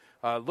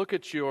Look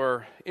at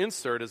your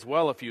insert as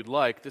well if you'd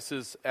like. This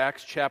is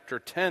Acts chapter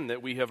 10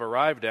 that we have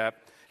arrived at.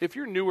 If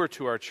you're newer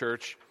to our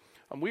church,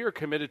 we are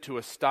committed to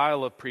a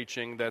style of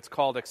preaching that's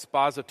called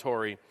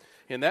expository,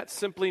 and that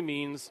simply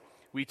means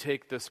we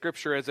take the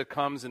scripture as it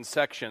comes in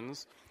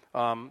sections.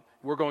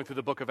 We're going through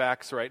the book of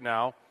Acts right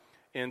now,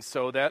 and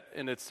so that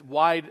in its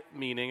wide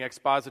meaning,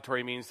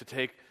 expository means to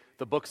take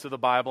the books of the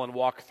Bible and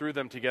walk through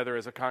them together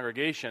as a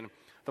congregation.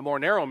 The more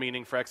narrow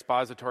meaning for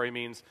expository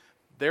means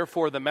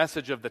therefore, the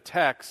message of the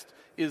text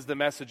is the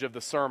message of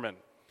the sermon.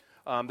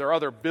 There are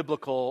other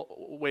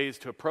biblical ways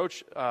to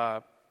approach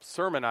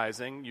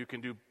sermonizing. You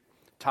can do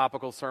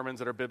topical sermons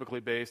that are biblically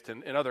based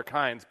and other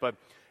kinds, but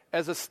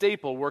as a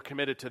staple, we're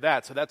committed to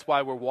that. So that's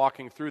why we're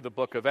walking through the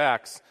book of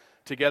Acts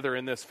together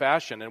in this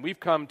fashion. And we've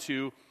come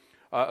to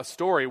a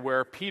story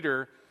where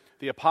Peter,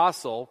 the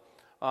apostle,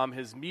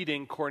 is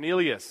meeting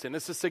Cornelius. And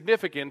this is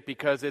significant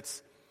because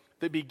it's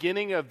the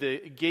beginning of the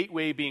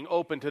gateway being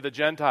open to the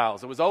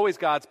Gentiles. It was always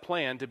God's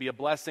plan to be a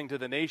blessing to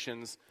the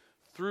nations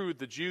through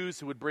the Jews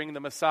who would bring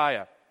the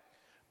Messiah.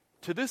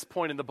 To this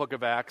point in the book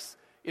of Acts,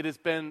 it has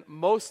been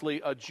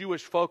mostly a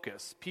Jewish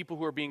focus. People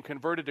who are being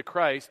converted to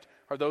Christ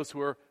are those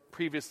who are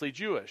previously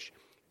Jewish.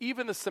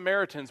 Even the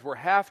Samaritans were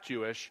half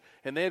Jewish,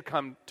 and they had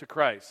come to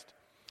Christ.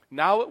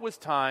 Now it was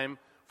time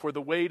for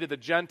the way to the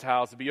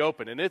Gentiles to be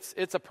open, and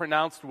it's a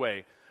pronounced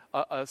way.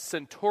 A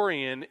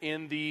centurion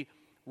in the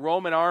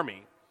Roman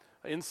army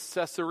in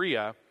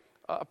Caesarea,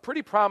 a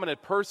pretty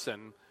prominent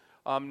person,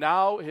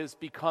 now has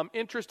become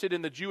interested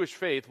in the Jewish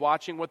faith,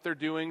 watching what they're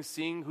doing,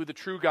 seeing who the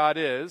true God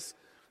is,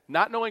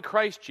 not knowing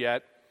Christ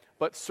yet,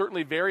 but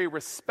certainly very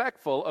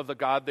respectful of the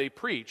God they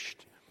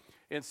preached.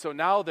 And so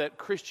now that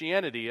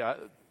Christianity,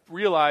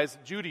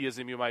 realized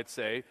Judaism, you might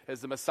say,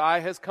 as the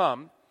Messiah has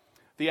come,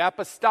 the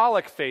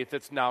apostolic faith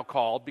it's now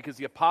called, because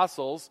the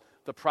apostles,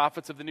 the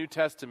prophets of the New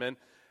Testament,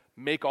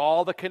 make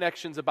all the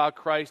connections about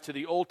Christ to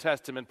the Old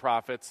Testament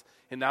prophets,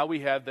 and now we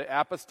have the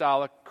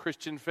apostolic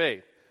Christian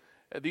faith.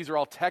 These are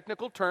all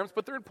technical terms,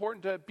 but they're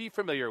important to be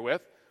familiar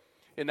with.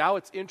 And now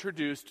it's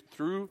introduced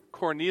through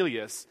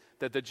Cornelius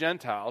that the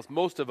Gentiles,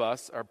 most of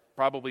us are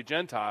probably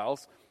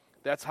Gentiles,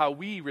 that's how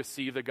we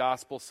receive the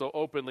gospel so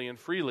openly and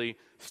freely,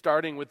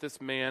 starting with this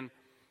man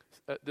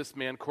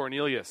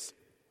Cornelius.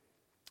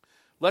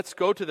 Let's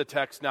go to the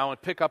text now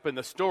and pick up in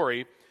the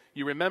story.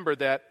 You remember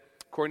that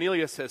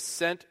Cornelius has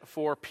sent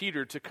for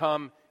Peter to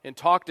come and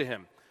talk to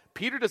him.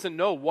 Peter doesn't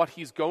know what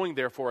he's going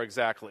there for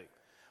exactly.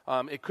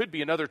 It could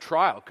be another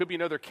trial. It could be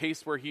another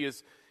case where he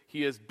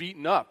is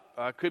beaten up.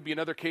 It could be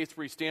another case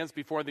where he stands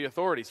before the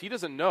authorities. He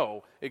doesn't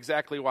know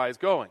exactly why he's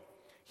going.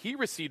 He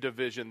received a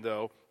vision,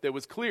 though, that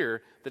was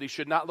clear that he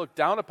should not look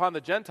down upon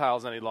the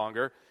Gentiles any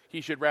longer. He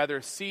should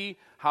rather see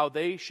how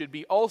they should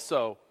be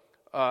also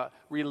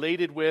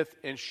related with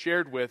and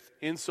shared with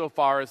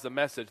insofar as the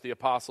message the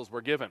apostles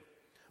were given.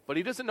 But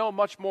he doesn't know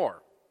much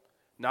more.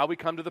 Now we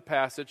come to the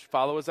passage.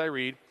 Follow as I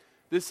read.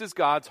 This is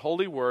God's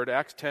holy word,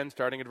 Acts 10,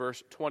 starting at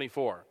verse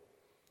 24.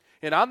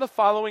 And on the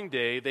following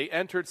day, they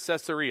entered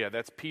Caesarea.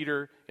 That's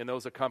Peter and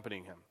those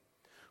accompanying him.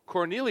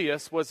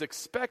 Cornelius was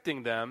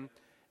expecting them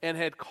and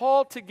had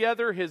called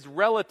together his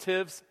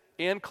relatives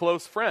and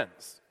close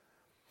friends.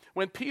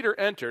 When Peter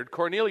entered,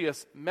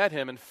 Cornelius met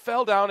him and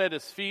fell down at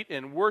his feet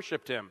and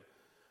worshipped him.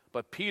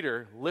 But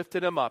Peter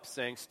lifted him up,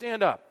 saying,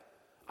 "Stand up,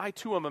 I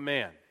too am a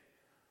man."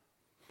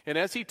 And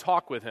as he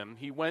talked with him,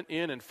 he went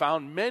in and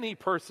found many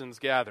persons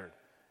gathered.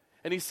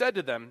 And he said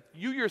to them,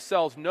 "You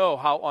yourselves know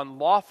how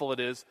unlawful it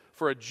is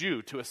for a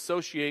Jew to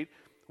associate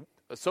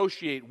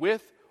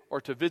with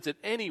or to visit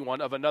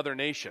anyone of another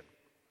nation.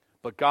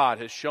 But God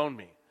has shown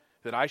me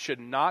that I should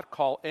not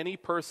call any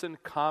person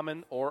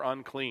common or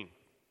unclean.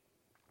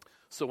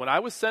 So when I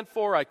was sent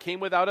for, I came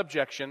without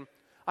objection.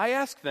 I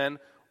asked then,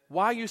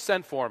 'Why you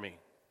sent for me?'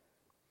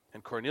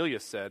 And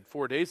Cornelius said,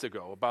 4 days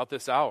ago, about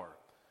this hour,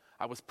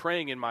 I was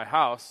praying in my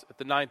house at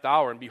the 9th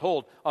hour, and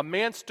behold, a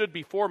man stood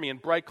before me in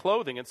bright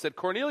clothing and said,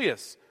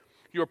 'Cornelius,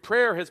 your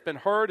prayer has been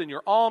heard, and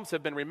your alms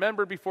have been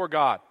remembered before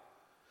God.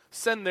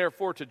 Send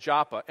therefore to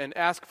Joppa and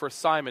ask for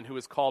Simon, who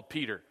is called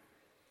Peter.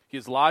 He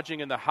is lodging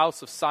in the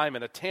house of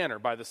Simon, a tanner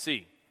by the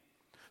sea.'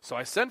 So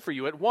I sent for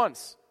you at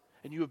once,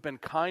 and you have been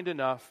kind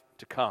enough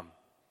to come.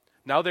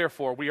 Now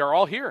therefore, we are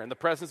all here in the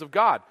presence of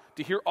God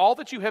to hear all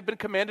that you have been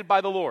commanded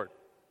by the Lord."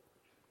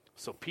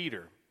 So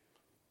Peter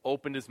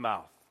opened his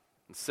mouth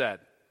and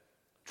said,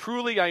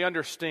 "Truly I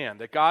understand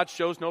that God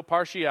shows no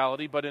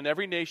partiality, but in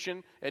every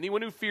nation,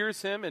 anyone who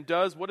fears him and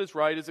does what is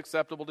right is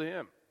acceptable to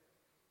him.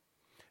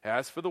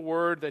 As for the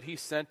word that he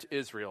sent to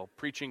Israel,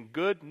 preaching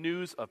good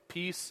news of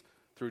peace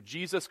through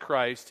Jesus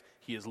Christ,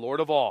 he is Lord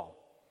of all.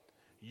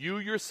 You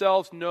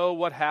yourselves know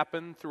what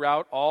happened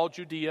throughout all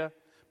Judea,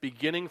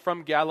 beginning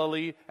from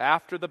Galilee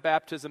after the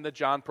baptism that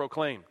John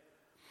proclaimed,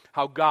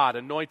 how God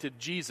anointed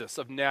Jesus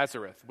of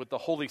Nazareth with the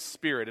Holy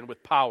Spirit and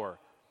with power.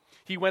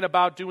 He went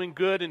about doing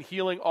good and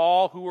healing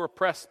all who were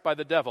oppressed by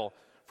the devil,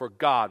 for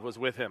God was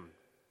with him.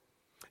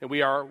 And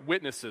we are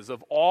witnesses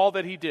of all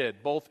that he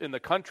did, both in the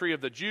country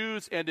of the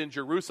Jews and in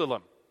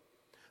Jerusalem.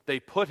 They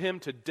put him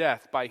to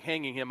death by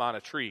hanging him on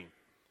a tree.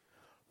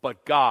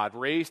 But God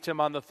raised him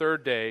on the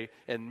third day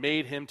and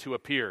made him to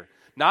appear,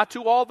 not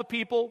to all the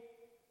people,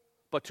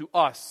 but to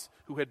us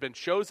who had been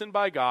chosen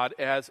by God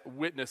as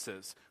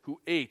witnesses, who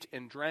ate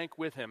and drank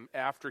with him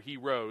after he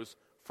rose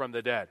from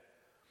the dead.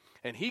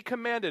 And he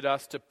commanded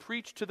us to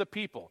preach to the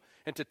people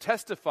and to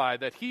testify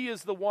that he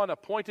is the one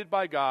appointed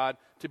by God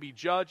to be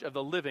judge of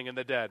the living and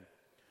the dead.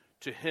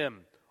 To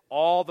him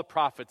all the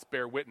prophets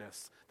bear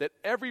witness that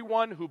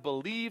everyone who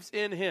believes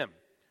in him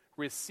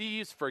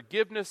receives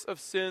forgiveness of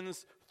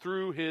sins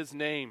through his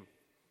name.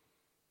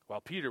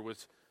 While Peter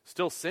was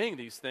still saying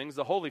these things,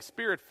 the Holy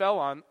Spirit fell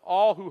on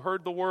all who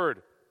heard the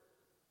word.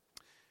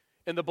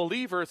 And the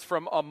believers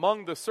from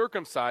among the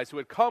circumcised who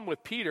had come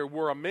with Peter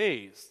were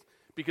amazed,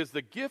 because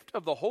the gift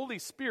of the Holy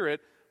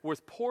Spirit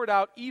was poured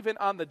out even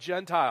on the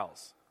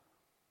Gentiles.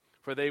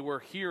 For they were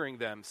hearing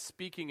them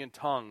speaking in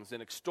tongues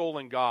and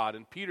extolling God.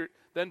 And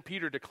Then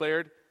Peter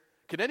declared,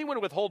 "Can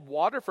anyone withhold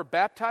water for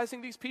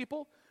baptizing these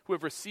people who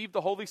have received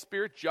the Holy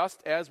Spirit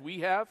just as we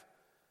have?"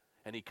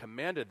 And he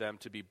commanded them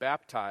to be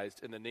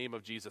baptized in the name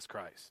of Jesus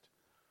Christ.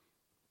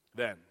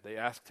 Then they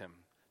asked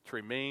him to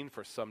remain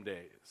for some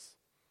days.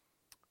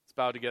 Let's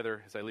bow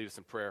together as I lead us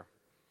in prayer.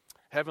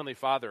 Heavenly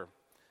Father,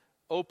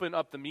 open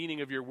up the meaning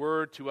of your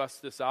word to us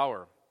this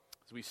hour.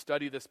 As we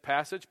study this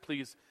passage,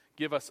 please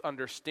give us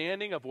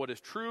understanding of what is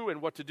true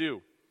and what to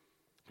do.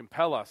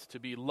 Compel us to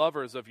be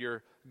lovers of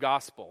your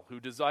gospel, who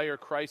desire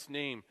Christ's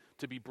name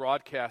to be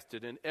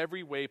broadcasted in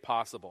every way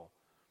possible.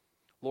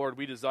 Lord,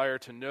 we desire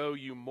to know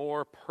you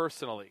more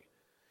personally,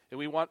 and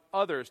we want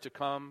others to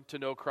come to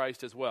know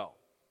Christ as well.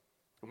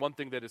 And one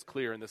thing that is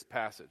clear in this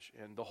passage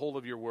and the whole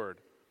of your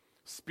word,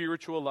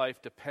 spiritual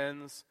life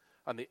depends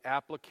on the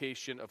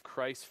application of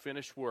Christ's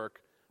finished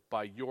work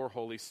by your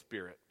Holy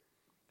Spirit.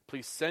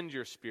 Please send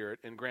your Spirit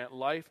and grant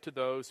life to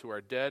those who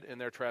are dead in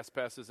their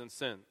trespasses and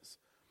sins,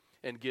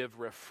 and give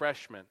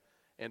refreshment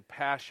and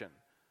passion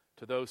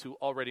to those who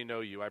already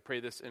know you. I pray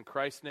this in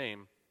Christ's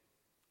name.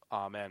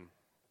 Amen.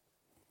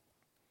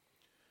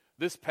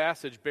 This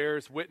passage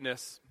bears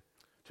witness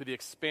to the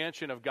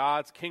expansion of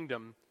God's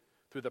kingdom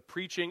through the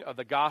preaching of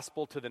the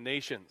gospel to the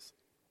nations.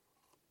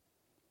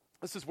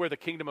 This is where the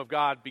kingdom of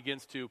God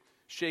begins to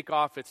shake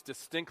off its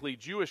distinctly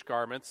Jewish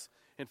garments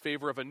in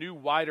favor of a new,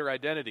 wider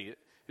identity.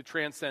 It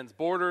transcends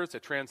borders,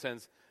 it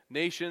transcends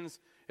nations,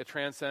 it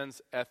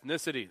transcends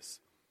ethnicities.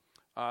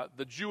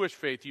 The Jewish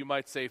faith, you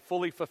might say,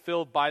 fully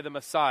fulfilled by the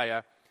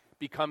Messiah,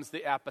 becomes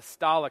the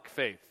apostolic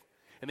faith.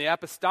 And the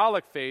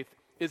apostolic faith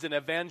is an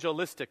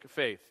evangelistic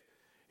faith.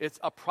 It's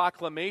a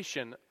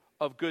proclamation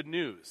of good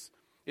news.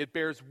 It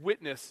bears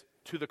witness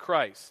to the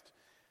Christ.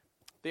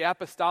 The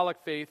apostolic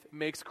faith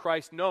makes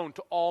Christ known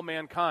to all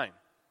mankind.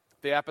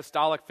 The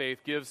apostolic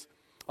faith gives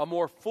a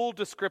more full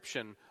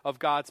description of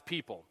God's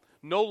people,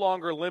 no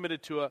longer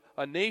limited to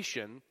a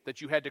nation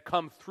that you had to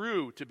come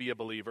through to be a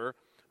believer.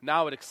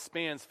 Now it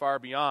expands far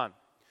beyond.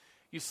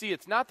 You see,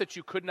 it's not that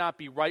you could not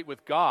be right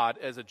with God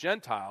as a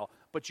Gentile,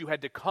 but you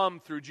had to come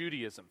through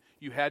Judaism.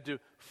 You had to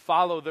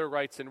follow their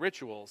rites and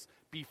rituals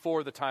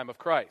before the time of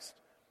Christ.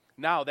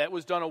 Now that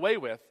was done away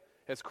with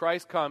as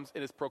Christ comes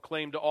and is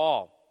proclaimed to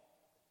all.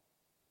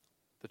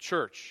 The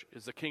church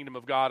is the kingdom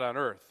of God on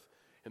earth,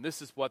 and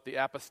this is what the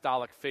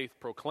apostolic faith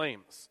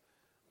proclaims.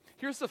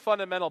 Here's the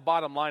fundamental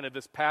bottom line of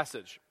this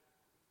passage.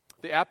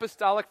 The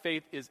apostolic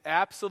faith is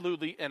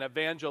absolutely an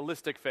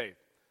evangelistic faith,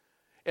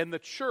 and the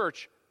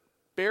church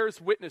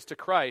bears witness to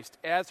Christ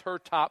as her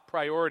top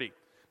priority.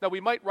 Now, we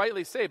might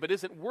rightly say, but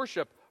isn't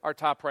worship our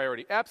top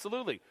priority?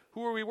 Absolutely.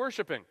 Who are we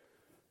worshiping?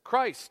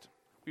 Christ.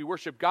 We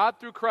worship God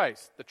through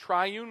Christ, the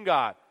triune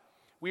God.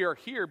 We are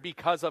here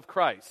because of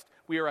Christ.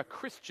 We are a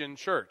Christian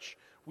church.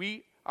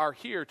 We are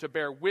here to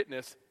bear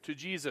witness to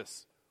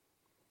Jesus.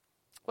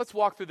 Let's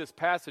walk through this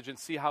passage and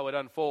see how it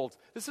unfolds.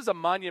 This is a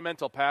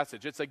monumental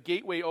passage. It's a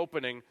gateway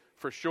opening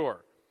for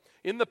sure.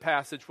 In the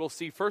passage, we'll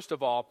see, first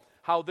of all,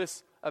 how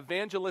this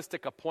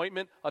evangelistic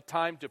appointment, a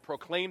time to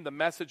proclaim the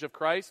message of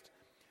Christ,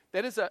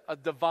 that is a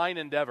divine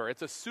endeavor.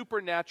 It's a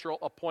supernatural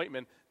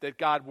appointment that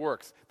God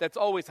works. That's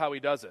always how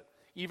he does it.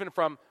 Even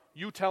from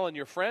you telling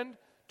your friend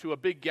to a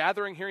big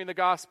gathering hearing the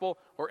gospel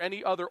or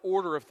any other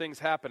order of things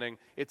happening,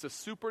 it's a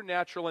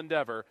supernatural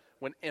endeavor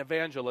when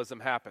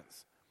evangelism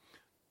happens.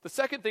 The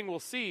second thing we'll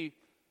see,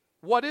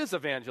 what is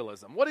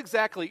evangelism? What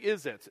exactly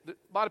is it? A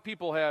lot of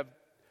people have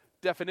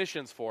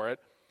definitions for it.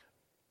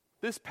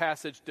 This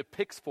passage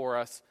depicts for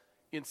us,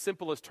 in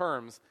simplest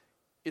terms,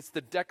 it's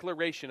the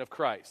declaration of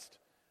Christ.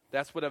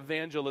 That's what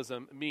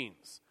evangelism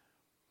means.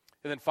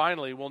 And then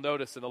finally, we'll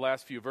notice in the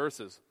last few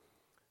verses,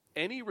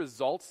 any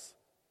results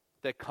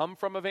that come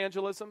from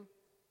evangelism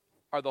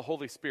are the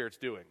Holy Spirit's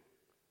doing.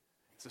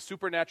 It's a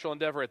supernatural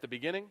endeavor at the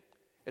beginning.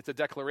 It's a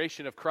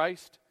declaration of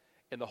Christ,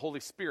 and the Holy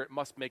Spirit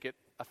must make it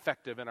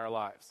effective in our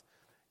lives.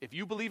 If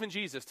you believe in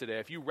Jesus today,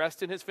 if you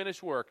rest in his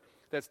finished work,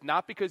 that's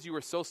not because you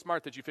were so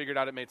smart that you figured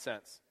out it made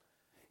sense.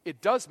 It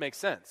does make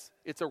sense.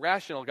 It's a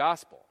rational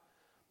gospel.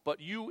 But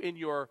you in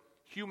your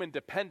human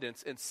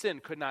dependence and sin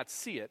could not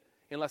see it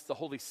unless the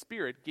Holy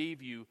Spirit gave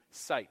you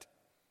sight.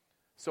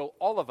 So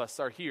all of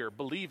us are here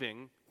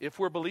believing, if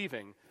we're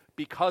believing,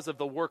 because of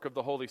the work of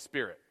the Holy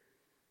Spirit.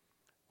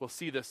 We'll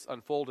see this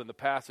unfold in the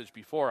passage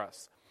before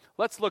us.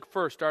 Let's look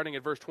first, starting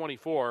at verse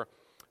 24,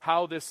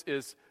 how this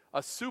is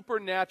a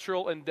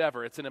supernatural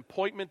endeavor. It's an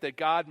appointment that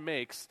God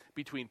makes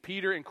between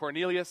Peter and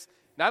Cornelius.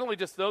 Not only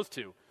just those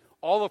two,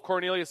 all of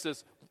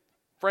Cornelius'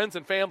 friends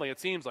and family, it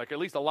seems like, at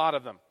least a lot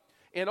of them.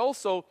 And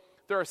also,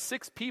 there are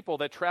 6 people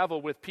that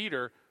travel with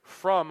Peter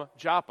from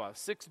Joppa,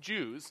 6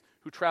 Jews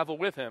who travel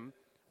with him.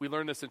 We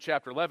learned this in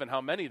chapter 11,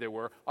 how many there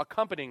were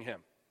accompanying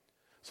him.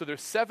 So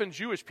there's 7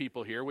 Jewish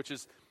people here, which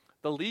is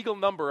the legal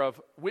number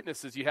of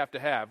witnesses you have to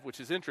have, which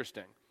is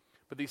interesting.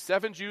 But these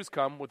 7 Jews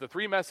come with the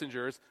 3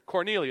 messengers,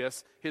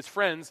 Cornelius, his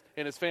friends,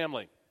 and his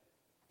family,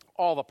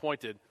 all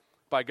appointed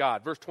by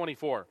God. Verse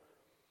 24,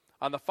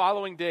 on the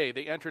following day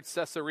they entered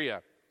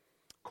Caesarea.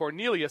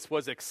 Cornelius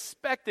was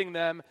expecting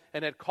them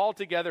and had called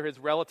together his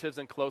relatives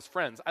and close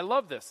friends. I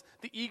love this,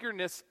 the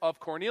eagerness of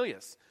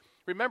Cornelius.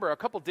 Remember, a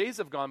couple days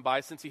have gone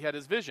by since he had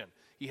his vision.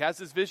 He has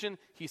his vision,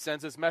 he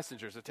sends his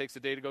messengers. It takes a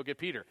day to go get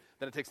Peter.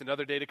 Then it takes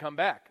another day to come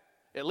back,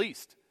 at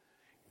least.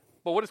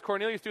 But what does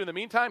Cornelius do in the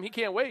meantime? He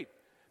can't wait.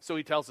 So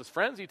he tells his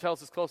friends, he tells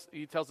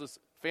his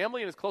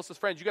family and his closest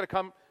friends, you got to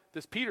come,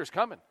 this Peter's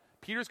coming.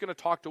 Peter's going to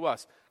talk to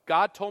us.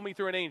 God told me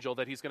through an angel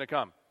that he's going to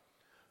come.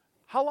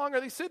 How long are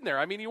they sitting there?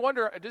 I mean, you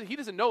wonder, he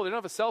doesn't know. They don't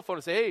have a cell phone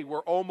to say, hey,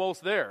 we're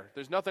almost there.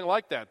 There's nothing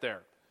like that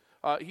there.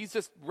 He's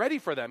just ready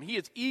for them. He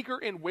is eager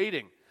and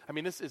waiting. I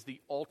mean, this is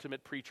the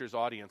ultimate preacher's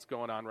audience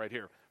going on right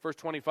here. Verse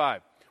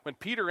 25, when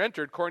Peter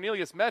entered,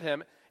 Cornelius met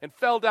him and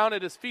fell down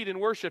at his feet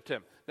and worshipped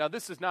him. Now,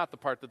 this is not the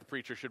part that the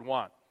preacher should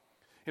want.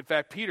 In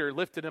fact, Peter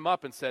lifted him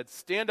up and said,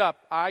 stand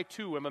up, I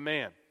too am a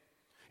man.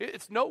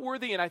 It's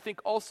noteworthy and I think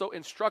also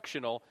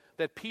instructional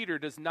that Peter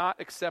does not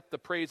accept the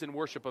praise and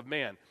worship of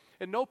man.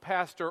 And no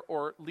pastor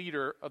or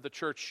leader of the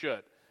church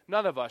should.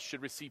 None of us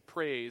should receive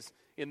praise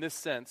in this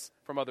sense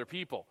from other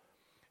people.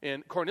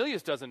 And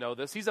Cornelius doesn't know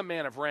this. He's a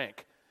man of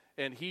rank.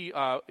 And he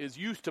is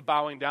used to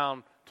bowing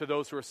down to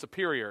those who are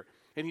superior.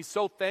 And he's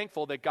so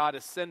thankful that God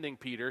is sending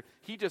Peter,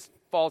 he just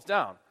falls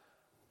down.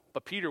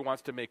 But Peter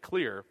wants to make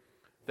clear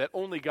that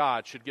only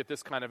God should get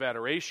this kind of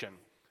adoration.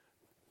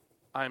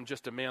 I am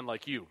just a man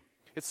like you.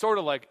 It's sort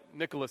of like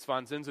Nicholas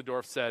von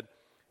Zinzendorf said,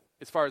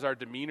 as far as our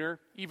demeanor,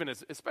 even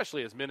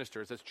especially as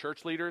ministers, as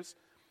church leaders,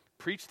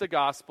 preach the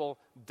gospel,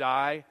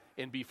 die,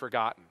 and be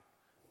forgotten.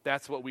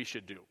 That's what we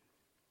should do.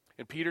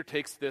 And Peter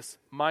takes this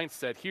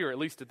mindset here, at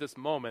least at this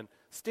moment.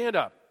 Stand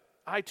up.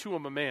 I too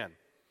am a man.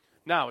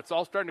 Now, it's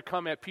all starting to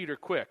come at Peter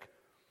quick.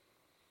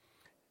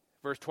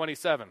 Verse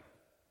 27.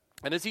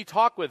 And as he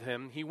talked with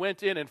him, he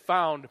went in and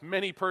found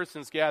many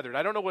persons gathered.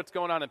 I don't know what's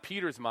going on in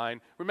Peter's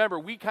mind. Remember,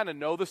 we kind of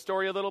know the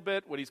story a little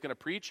bit, what he's going to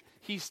preach.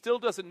 He still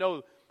doesn't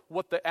know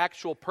what the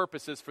actual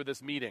purpose is for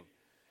this meeting.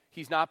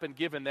 He's not been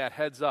given that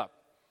heads up.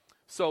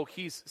 So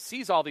he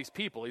sees all these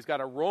people. He's got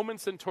a Roman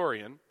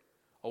centurion,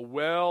 a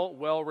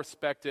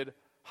well-respected,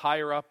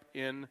 higher up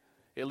in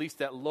at least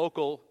that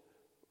local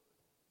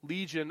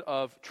legion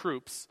of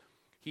troops.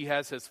 He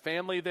has his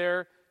family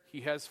there.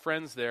 He has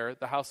friends there.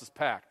 The house is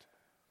packed.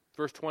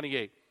 Verse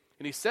 28,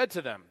 and he said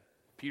to them,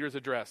 Peter's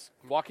address,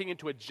 walking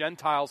into a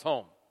Gentile's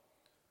home,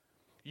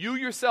 you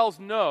yourselves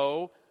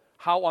know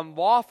how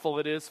unlawful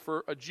it is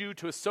for a Jew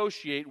to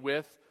associate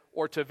with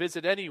or to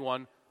visit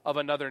anyone of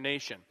another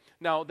nation.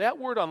 Now, that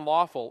word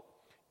unlawful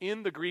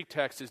in the Greek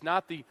text is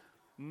not the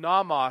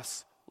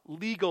nomos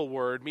legal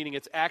word, meaning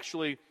it's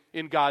actually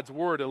in God's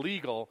word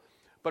illegal,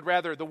 but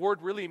rather the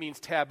word really means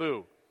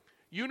taboo.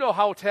 You know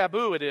how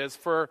taboo it is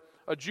for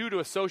a Jew to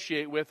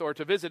associate with or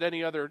to visit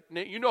any other.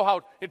 You know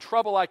how in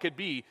trouble I could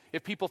be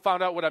if people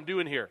found out what I'm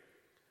doing here.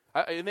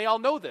 And they all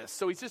know this.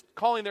 So he's just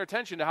calling their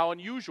attention to how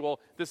unusual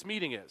this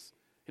meeting is.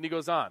 And he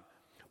goes on.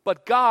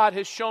 But God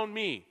has shown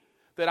me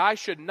that I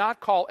should not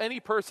call any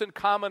person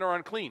common or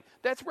unclean.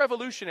 That's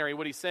revolutionary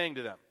what he's saying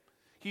to them.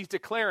 He's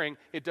declaring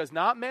it does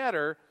not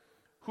matter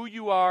who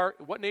you are,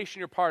 what nation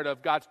you're part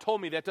of. God's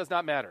told me that does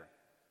not matter.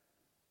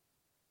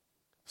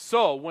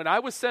 So when I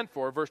was sent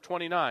for, verse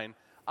 29,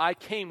 I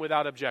came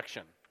without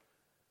objection.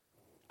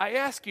 I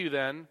ask you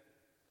then,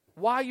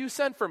 why you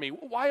sent for me?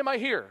 Why am I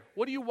here?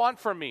 What do you want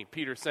from me?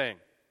 Peter's saying.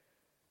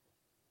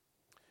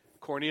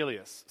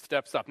 Cornelius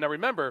steps up. Now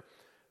remember,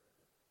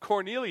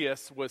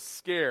 Cornelius was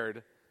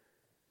scared.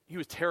 He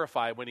was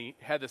terrified when he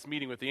had this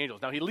meeting with the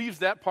angels. Now he leaves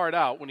that part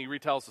out when he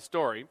retells the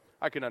story.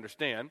 I can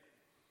understand.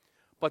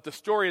 But the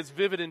story is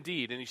vivid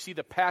indeed, and you see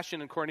the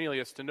passion in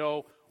Cornelius to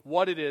know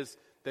what it is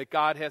that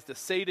God has to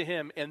say to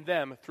him and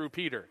them through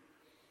Peter.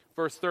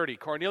 Verse 30,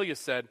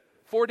 Cornelius said,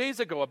 4 days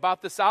ago,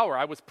 about this hour,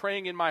 I was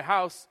praying in my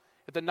house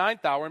at the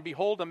 9th hour, and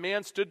behold, a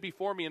man stood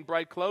before me in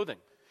bright clothing.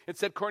 It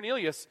said,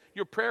 Cornelius,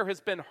 your prayer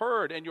has been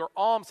heard, and your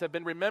alms have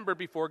been remembered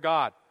before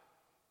God.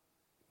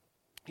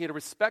 He had a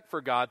respect for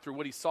God through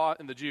what he saw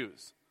in the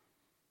Jews.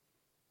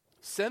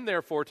 Send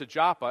therefore to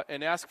Joppa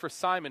and ask for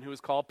Simon, who is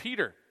called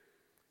Peter.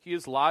 He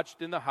is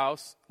lodging in the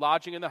house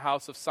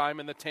of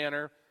Simon the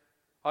tanner,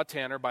 a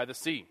tanner by the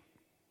sea.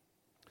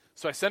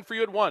 So I sent for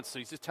you at once. So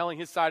he's just telling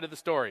his side of the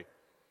story.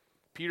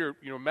 Peter,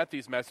 met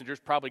these messengers,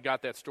 probably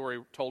got that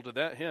story told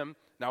to him.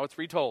 Now it's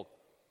retold.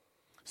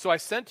 So I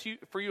sent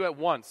for you at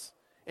once,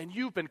 and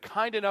you've been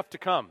kind enough to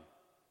come.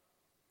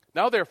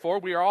 Now, therefore,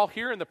 we are all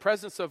here in the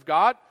presence of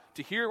God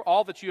to hear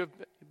all that you have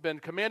been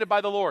commanded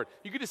by the Lord.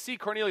 You get to see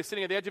Cornelius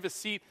sitting at the edge of his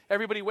seat,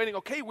 everybody waiting.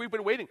 Okay, we've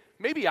been waiting,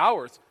 maybe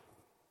hours.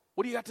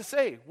 What do you have to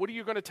say? What are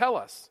you going to tell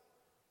us?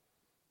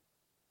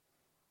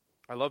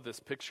 I love this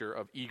picture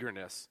of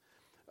eagerness.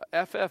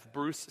 F.F.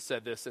 Bruce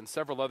said this, and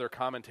several other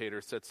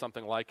commentators said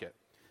something like it.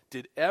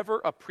 Did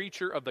ever a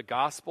preacher of the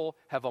gospel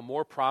have a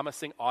more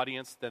promising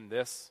audience than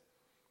this?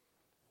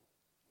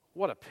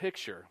 What a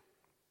picture.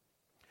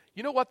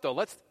 You know what, though?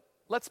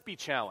 Let's be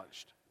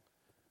challenged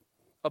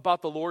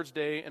about the Lord's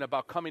Day and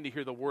about coming to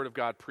hear the Word of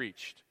God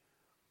preached.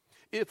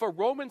 If a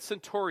Roman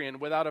centurion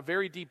without a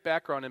very deep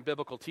background in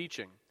biblical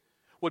teaching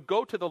would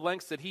go to the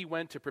lengths that he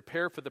went to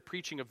prepare for the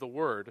preaching of the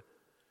Word,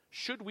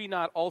 should we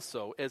not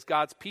also, as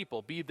God's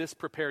people, be this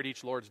prepared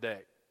each Lord's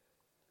Day?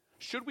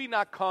 Should we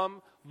not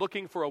come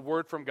looking for a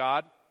word from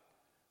God?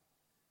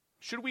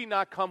 Should we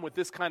not come with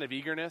this kind of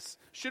eagerness?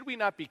 Should we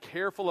not be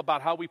careful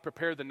about how we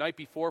prepare the night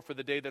before for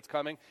the day that's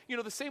coming? You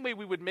know, the same way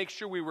we would make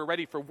sure we were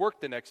ready for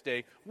work the next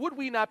day, would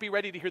we not be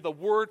ready to hear the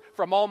word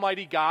from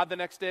Almighty God the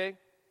next day?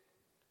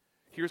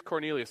 Here's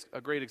Cornelius,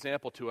 a great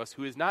example to us,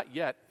 who is not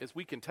yet, as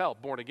we can tell,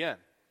 born again.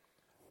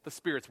 The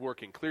Spirit's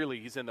working. Clearly,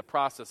 he's in the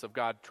process of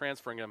God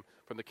transferring him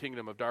from the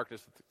kingdom of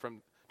darkness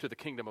to the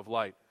kingdom of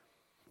light.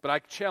 But I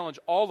challenge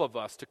all of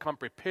us to come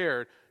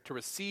prepared to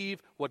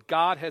receive what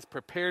God has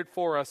prepared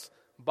for us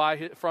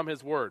from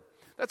his word.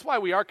 That's why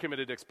we are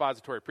committed to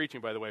expository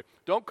preaching, by the way.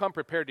 Don't come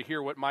prepared to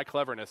hear what my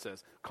cleverness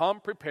is.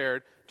 Come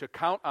prepared to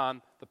count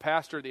on the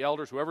pastor, the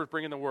elders, whoever's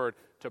bringing the word,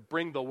 to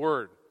bring the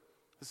word.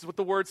 This is what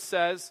the word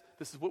says.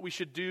 This is what we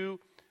should do.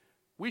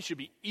 We should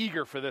be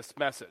eager for this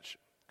message,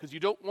 because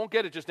you won't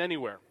get it just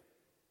anywhere.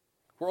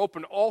 We're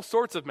open to all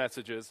sorts of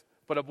messages,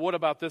 but what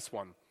about this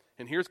one?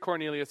 And here's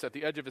Cornelius at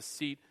the edge of his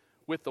seat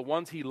with the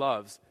ones he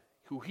loves,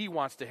 who he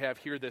wants to have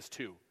hear this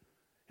too.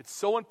 It's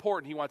so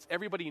important. He wants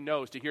everybody he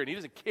knows to hear it. And he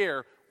doesn't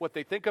care what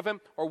they think of him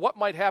or what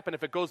might happen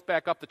if it goes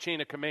back up the chain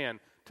of command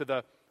to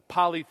the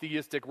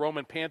polytheistic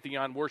Roman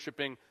pantheon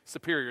worshiping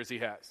superiors he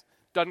has.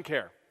 Doesn't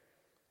care.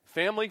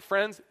 Family,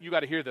 friends, you got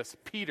to hear this.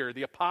 Peter,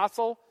 the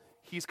apostle,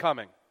 he's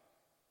coming.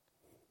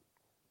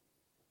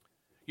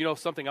 You know,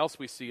 something else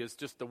we see is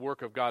just the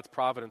work of God's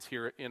providence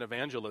here in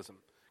evangelism.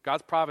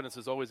 God's providence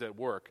is always at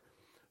work.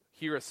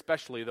 Here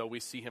especially, though, we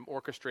see him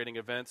orchestrating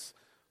events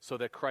so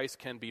that Christ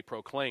can be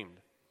proclaimed.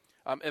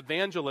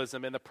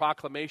 Evangelism and the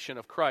proclamation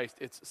of Christ,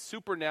 it's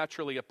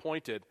supernaturally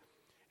appointed,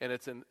 and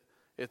it's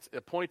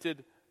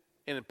appointed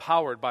and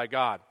empowered by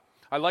God.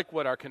 I like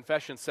what our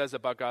confession says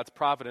about God's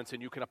providence,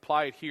 and you can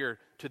apply it here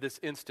to this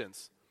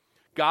instance.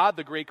 God,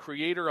 the great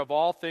creator of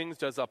all things,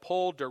 does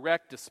uphold,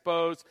 direct,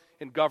 dispose,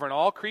 and govern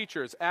all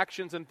creatures,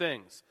 actions, and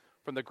things,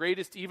 from the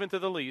greatest even to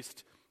the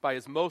least, by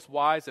his most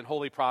wise and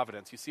holy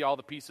providence. You see all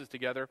the pieces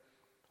together,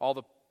 all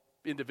the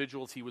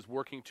individuals he was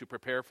working to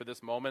prepare for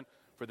this moment,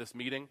 for this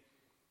meeting.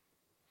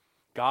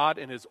 God,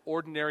 in his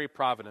ordinary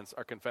providence,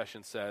 our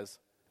confession says,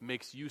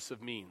 makes use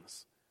of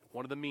means.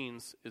 One of the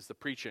means is the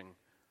preaching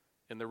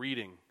and the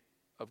reading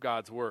of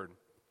God's word.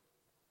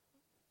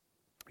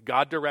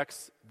 God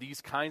directs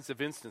these kinds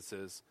of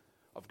instances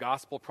of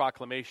gospel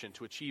proclamation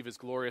to achieve his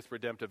glorious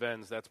redemptive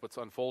ends. That's what's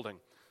unfolding.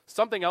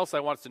 Something else I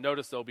want us to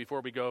notice, though,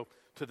 before we go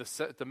to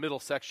the middle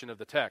section of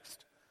the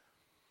text.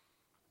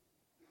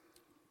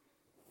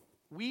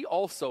 We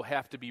also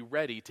have to be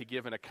ready to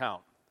give an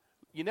account.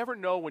 You never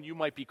know when you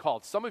might be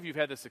called. Some of you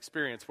have had this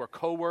experience where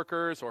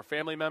coworkers or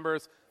family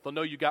members, they'll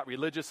know you got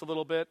religious a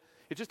little bit.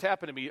 It just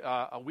happened to me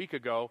a week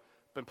ago.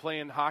 Been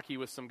playing hockey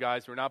with some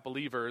guys who are not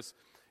believers,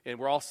 and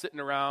we're all sitting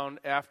around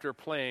after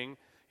playing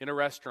in a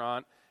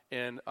restaurant,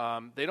 and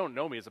they don't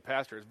know me as a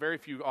pastor. There's very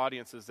few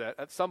audiences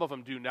that some of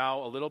them do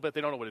now a little bit.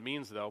 They don't know what it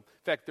means, though.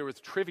 In fact, there was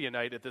trivia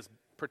night at this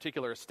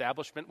particular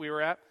establishment we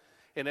were at,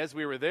 and as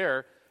we were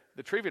there,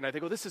 the trivia night,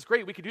 they go, this is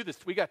great, we can do this.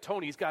 We got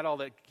Tony, he's got all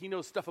that, he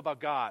knows stuff about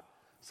God,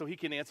 so he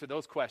can answer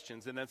those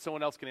questions, and then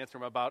someone else can answer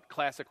them about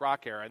classic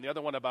rock era, and the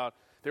other one about,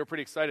 they were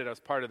pretty excited I was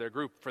part of their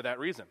group for that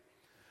reason.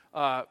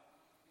 But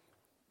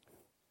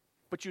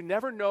you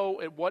never know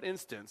at what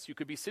instance. You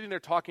could be sitting there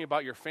talking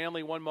about your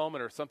family one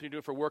moment or something you're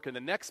doing for work, and the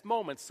next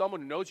moment,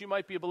 someone who knows you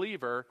might be a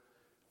believer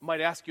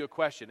might ask you a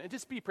question. And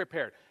just be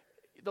prepared.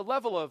 The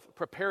level of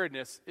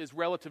preparedness is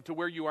relative to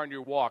where you are in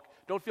your walk.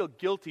 Don't feel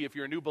guilty if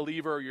you're a new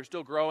believer or you're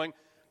still growing.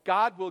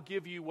 God will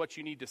give you what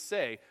you need to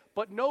say,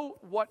 but know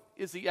what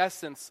is the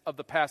essence of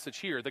the passage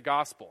here, the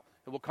gospel.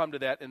 And we'll come to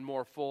that in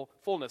more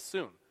fullness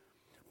soon.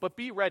 But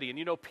be ready. And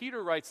you know,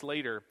 Peter writes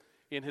later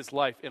in his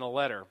life in a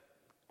letter,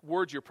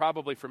 words you're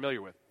probably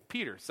familiar with.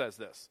 Peter says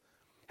this,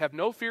 have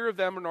no fear of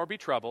them nor be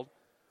troubled,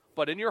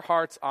 but in your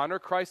hearts honor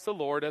Christ the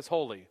Lord as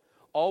holy,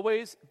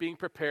 always being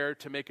prepared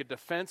to make a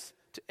defense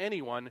to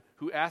anyone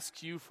who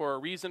asks you for a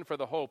reason for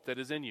the hope that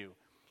is in you,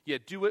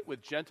 yet do it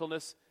with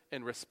gentleness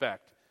and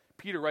respect.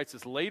 Peter writes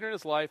this later in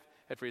his life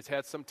after he's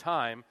had some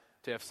time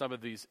to have some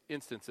of these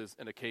instances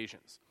and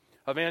occasions.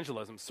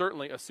 evangelism.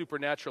 Certainly a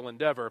supernatural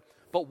endeavor.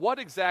 But what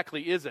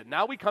exactly is it?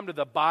 Now we come to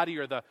the body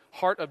or the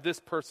heart of this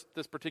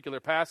particular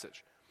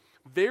passage.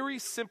 Very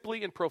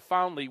simply and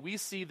profoundly, we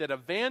see that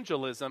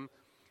evangelism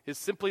is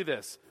simply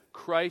this: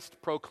 Christ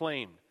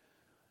proclaimed.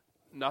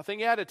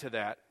 Nothing added to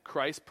that.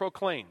 Christ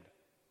proclaimed.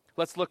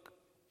 Let's look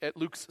at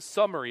Luke's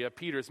summary of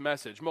Peter's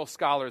message. Most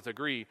scholars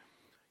agree,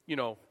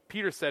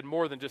 Peter said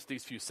more than just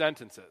these few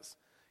sentences.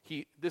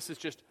 This is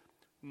just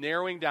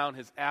narrowing down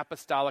his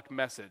apostolic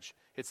message.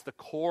 It's the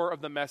core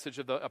of the message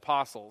of the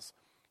apostles.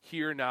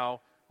 Here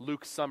now,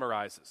 Luke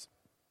summarizes.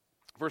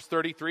 Verse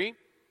 33,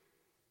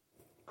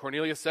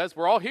 Cornelius says,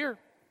 we're all here.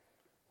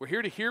 We're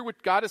here to hear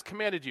what God has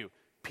commanded you.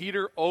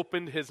 Peter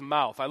opened his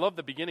mouth. I love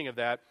the beginning of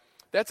that.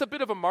 That's a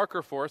bit of a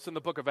marker for us in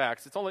the book of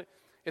Acts.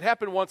 It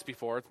happened once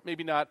before. It's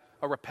maybe not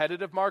a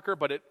repetitive marker,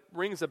 but it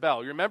rings a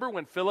bell. You remember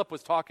when Philip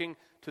was talking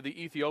to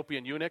the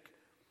Ethiopian eunuch?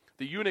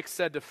 The eunuch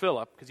said to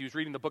Philip, because he was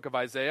reading the book of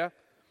Isaiah,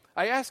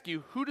 I ask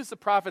you, who does the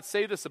prophet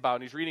say this about?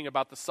 And he's reading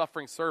about the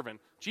suffering servant,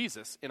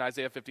 Jesus, in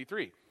Isaiah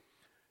 53.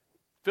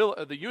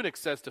 The eunuch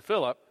says to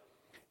Philip,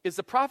 is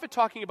the prophet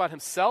talking about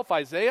himself,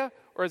 Isaiah,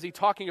 or is he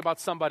talking about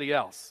somebody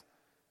else?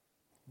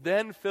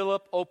 Then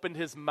Philip opened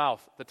his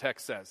mouth, the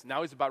text says.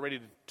 Now he's about ready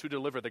to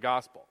deliver the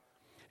gospel.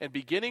 And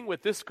beginning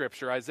with this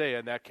scripture, Isaiah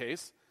in that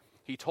case,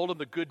 he told him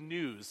the good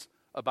news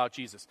about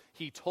Jesus.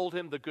 He told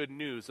him the good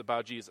news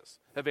about Jesus.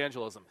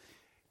 Evangelism.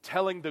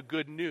 Telling the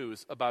good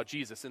news about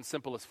Jesus in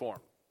simplest form.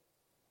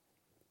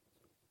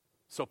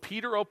 So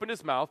Peter opened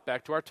his mouth,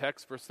 back to our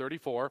text, verse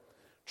 34.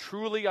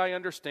 Truly I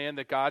understand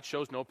that God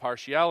shows no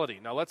partiality.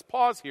 Now let's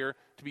pause here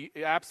to be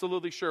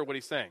absolutely sure what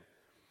he's saying.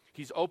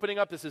 He's opening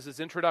up, this is his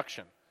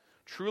introduction.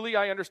 Truly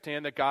I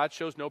understand that God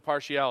shows no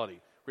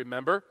partiality.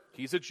 Remember,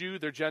 he's a Jew,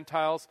 they're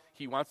Gentiles.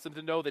 He wants them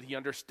to know that he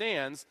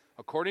understands,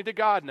 according to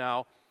God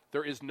now,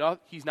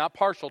 he's not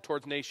partial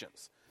towards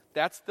nations.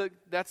 That's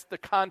the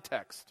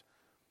context.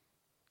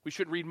 We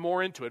should read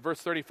more into it.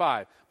 Verse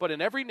 35. But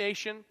in every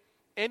nation,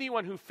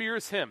 anyone who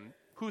fears him,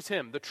 who's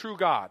him, the true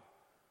God,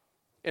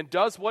 and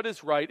does what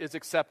is right is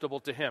acceptable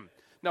to him.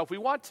 Now, if we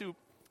want to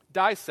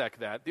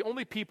dissect that, the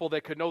only people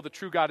that could know the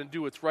true God and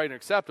do what's right and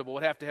acceptable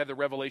would have to have the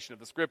revelation of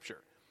the Scripture.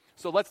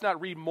 So let's not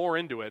read more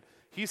into it.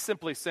 He's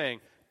simply saying,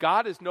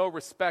 God is no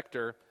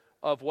respecter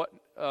of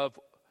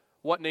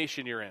what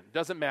nation you're in.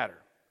 Doesn't matter.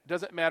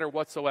 Doesn't matter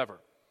whatsoever.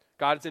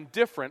 God is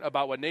indifferent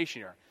about what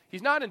nation you're in.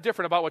 He's not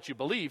indifferent about what you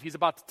believe. He's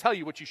about to tell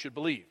you what you should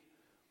believe.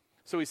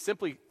 So he's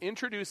simply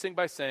introducing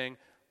by saying,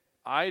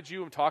 I, a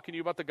Jew, am talking to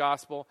you about the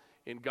gospel,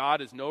 and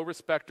God is no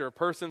respecter of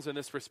persons in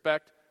this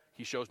respect.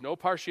 He shows no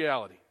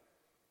partiality.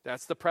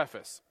 That's the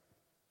preface.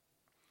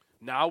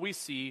 Now we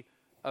see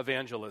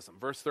evangelism.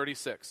 Verse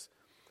 36.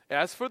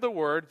 As for the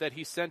word that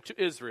he sent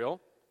to Israel,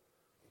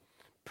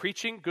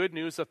 preaching good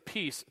news of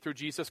peace through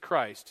Jesus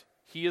Christ,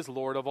 he is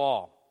Lord of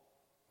all.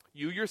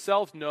 You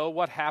yourselves know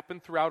what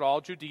happened throughout all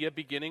Judea,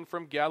 beginning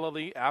from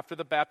Galilee after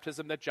the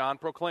baptism that John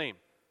proclaimed.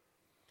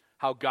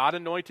 How God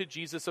anointed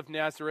Jesus of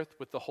Nazareth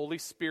with the Holy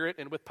Spirit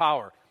and with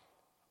power.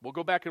 We'll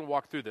go back and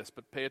walk through this,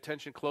 but pay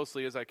attention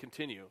closely as I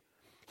continue.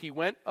 He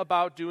went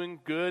about doing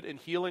good and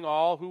healing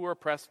all who were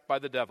oppressed by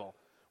the devil,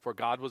 for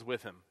God was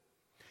with him.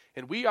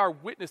 And we are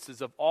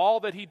witnesses of all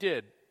that he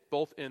did,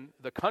 both in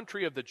the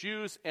country of the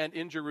Jews and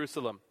in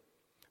Jerusalem.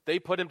 They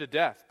put him to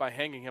death by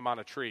hanging him on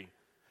a tree.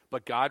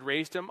 But God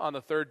raised him on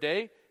the third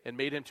day and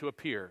made him to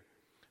appear,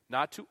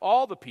 not to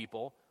all the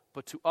people,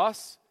 but to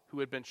us who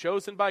had been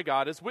chosen by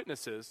God as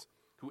witnesses,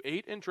 who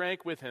ate and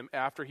drank with him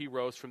after he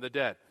rose from the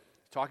dead.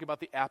 Talking about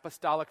the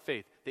apostolic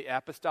faith, the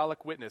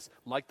apostolic witness,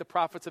 like the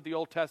prophets of the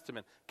Old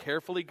Testament,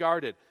 carefully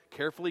guarded,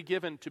 carefully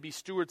given to be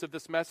stewards of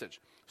this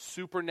message,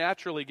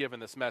 supernaturally given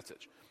this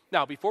message.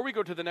 Now, before we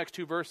go to the next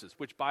two verses,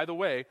 which, by the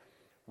way,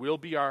 will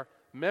be our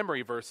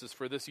memory verses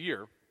for this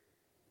year,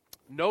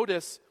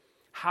 notice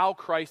how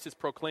Christ is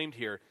proclaimed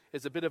here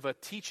is a bit of a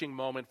teaching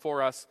moment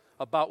for us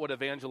about what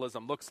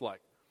evangelism looks like.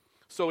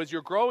 So as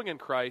you're growing in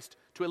Christ,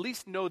 to at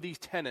least know these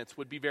tenets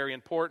would be very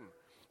important.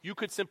 You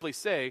could simply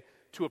say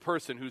to a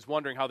person who's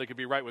wondering how they could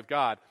be right with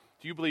God,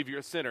 do you believe you're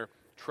a sinner?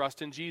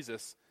 Trust in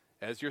Jesus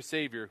as your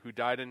Savior who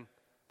died in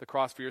the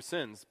cross for your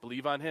sins.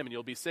 Believe on him and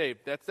you'll be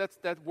saved.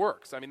 That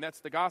works. I mean,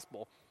 that's the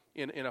gospel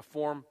in a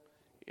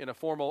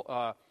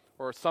formal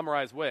or a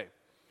summarized way.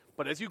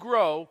 But as you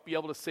grow, be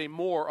able to say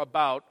more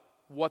about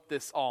what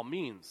this all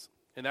means.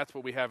 And that's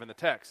what we have in the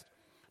text.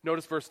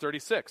 Notice verse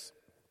 36.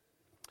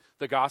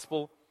 The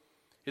gospel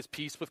is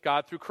peace with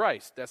God through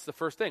Christ. That's the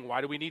first thing. Why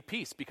do we need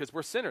peace? Because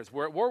we're sinners.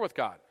 We're at war with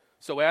God.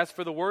 So as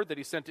for the word that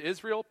he sent to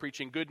Israel,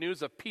 preaching good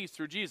news of peace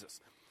through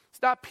Jesus.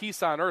 It's not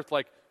peace on earth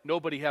like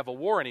nobody have a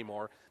war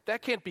anymore.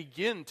 That can't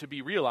begin to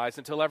be realized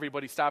until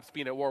everybody stops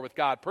being at war with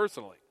God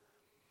personally.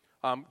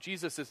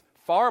 Jesus is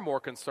far more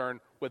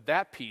concerned with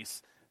that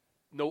peace.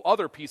 No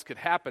other peace could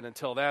happen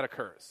until that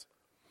occurs.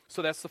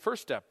 So that's the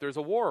first step. There's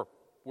a war.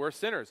 We're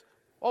sinners.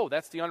 Oh,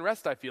 that's the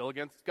unrest I feel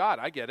against God.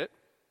 I get it.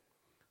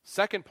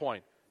 Second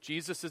point,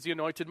 Jesus is the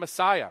anointed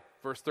Messiah.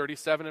 Verse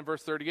 37 and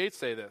verse 38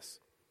 say this.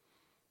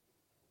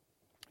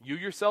 You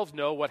yourselves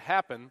know what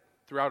happened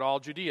throughout all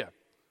Judea,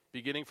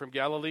 beginning from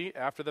Galilee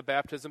after the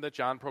baptism that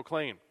John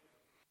proclaimed.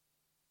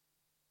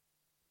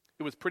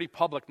 It was pretty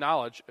public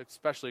knowledge,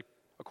 especially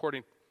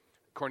according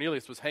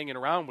Cornelius was hanging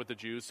around with the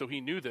Jews, so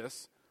he knew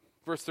this.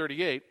 Verse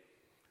 38,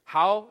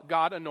 how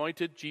God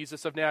anointed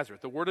Jesus of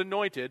Nazareth. The word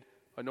anointed,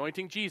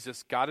 anointing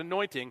Jesus, God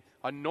anointing,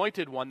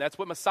 anointed one, that's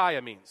what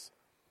Messiah means.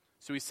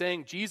 So he's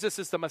saying Jesus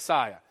is the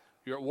Messiah.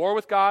 You're at war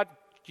with God,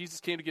 Jesus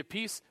came to give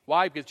peace.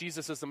 Why? Because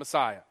Jesus is the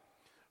Messiah.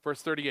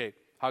 Verse 38,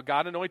 how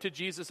God anointed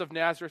Jesus of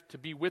Nazareth to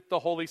be with the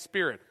Holy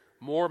Spirit.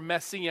 More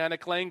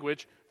messianic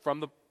language from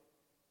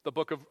the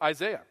book of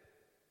Isaiah.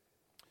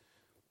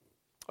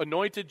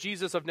 Anointed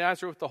Jesus of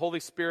Nazareth with the Holy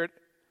Spirit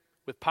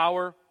with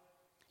power.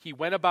 He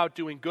went about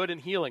doing good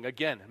and healing.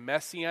 Again,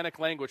 messianic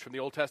language from the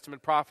Old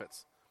Testament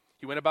prophets.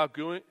 He went about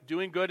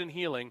doing good and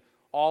healing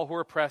all who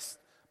were oppressed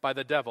by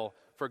the devil,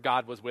 for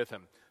God was with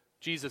him.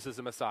 Jesus is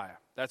the Messiah.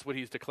 That's what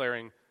he's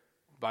declaring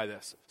by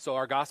this. So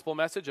our gospel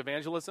message,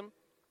 evangelism,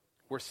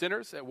 we're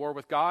sinners at war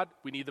with God.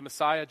 We need the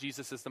Messiah.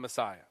 Jesus is the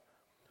Messiah.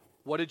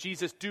 What did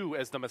Jesus do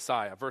as the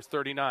Messiah? Verse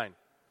 39.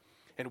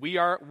 And we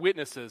are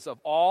witnesses of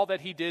all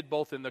that he did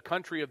both in the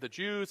country of the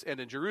Jews and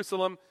in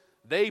Jerusalem.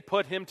 They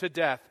put him to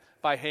death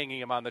by hanging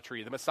him on the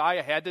tree. The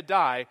Messiah had to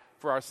die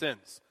for our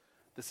sins.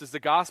 This is the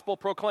gospel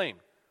proclaimed.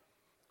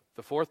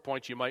 The fourth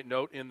point you might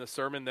note in the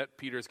sermon that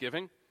Peter's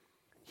giving,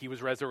 he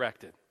was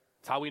resurrected.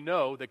 It's how we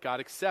know that God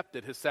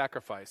accepted his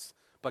sacrifice.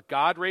 But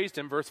God raised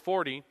him, verse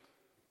 40,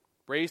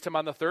 raised him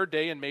on the third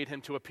day and made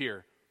him to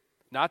appear.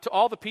 Not to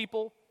all the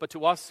people, but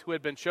to us who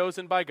had been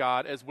chosen by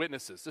God as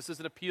witnesses. This is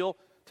an appeal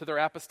to their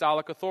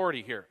apostolic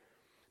authority here.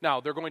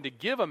 Now, they're going to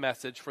give a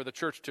message for the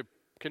church to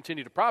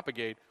continue to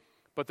propagate,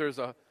 but there's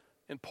an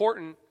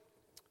important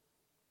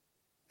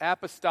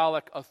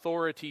apostolic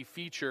authority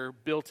feature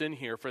built in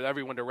here for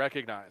everyone to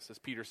recognize as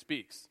Peter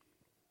speaks.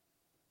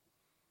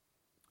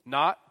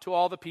 Not to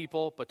all the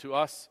people, but to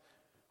us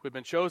who have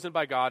been chosen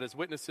by God as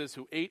witnesses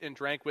who ate and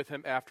drank with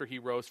him after he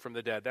rose from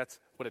the dead. That's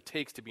what it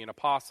takes to be an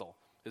apostle,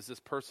 is this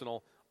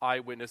personal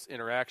eyewitness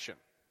interaction.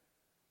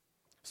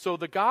 So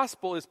the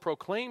gospel is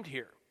proclaimed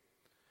here.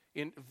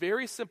 In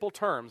very simple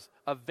terms,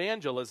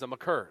 evangelism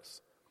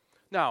occurs.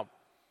 Now,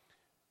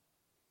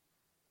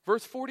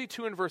 verse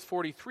 42 and verse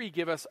 43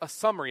 give us a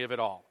summary of it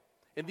all.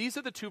 And these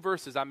are the two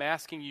verses I'm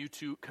asking you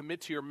to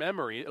commit to your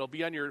memory. It'll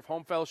be on your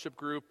home fellowship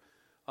group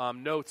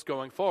notes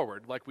going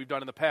forward, like we've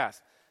done in the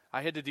past.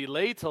 I had to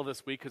delay till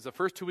this week because the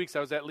first 2 weeks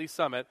I was at Lee's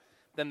Summit.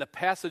 Then the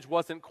passage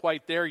wasn't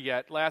quite there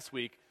yet last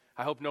week.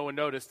 I hope no one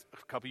noticed. A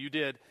couple of you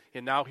did.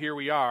 And now here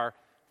we are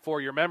for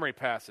your memory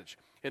passage.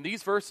 In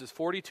these verses,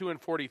 42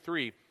 and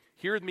 43,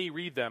 hear me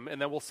read them,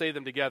 and then we'll say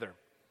them together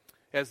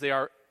as they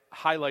are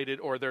highlighted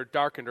or they're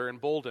darkened or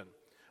emboldened.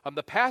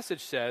 The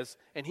passage says,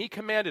 and he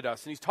commanded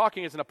us, and he's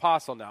talking as an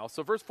apostle now.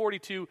 So verse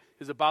 42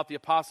 is about the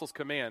apostle's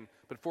command,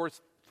 but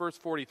verse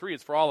 43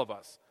 is for all of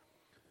us.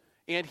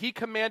 And he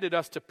commanded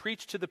us to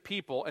preach to the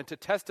people and to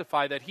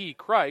testify that he,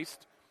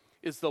 Christ,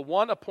 is the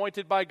one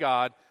appointed by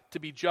God to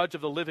be judge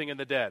of the living and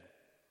the dead.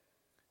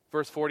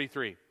 Verse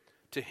 43,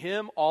 to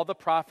him all the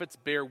prophets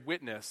bear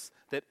witness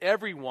that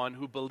everyone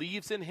who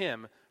believes in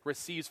him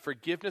receives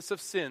forgiveness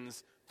of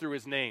sins through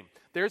his name.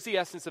 There's the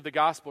essence of the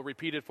gospel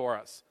repeated for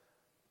us.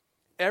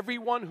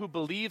 Everyone who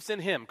believes in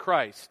him,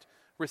 Christ,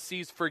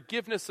 receives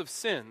forgiveness of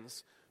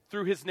sins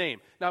through his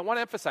name. Now, I want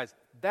to emphasize,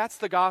 that's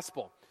the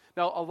gospel.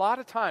 Now, a lot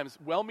of times,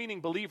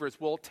 well-meaning believers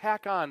will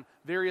tack on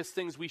various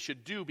things we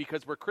should do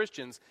because we're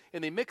Christians,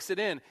 and they mix it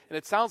in, and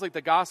it sounds like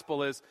the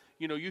gospel is,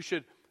 you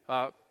should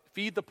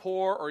feed the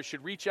poor, or you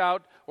should reach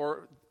out,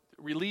 or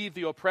relieve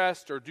the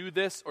oppressed, or do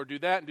this, or do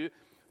that.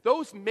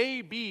 Those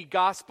may be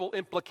gospel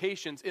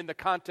implications in the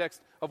context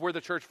of where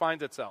the church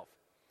finds itself.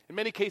 In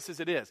many cases,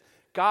 it is.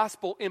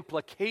 Gospel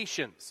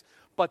implications.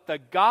 But the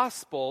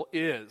gospel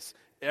is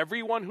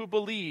everyone who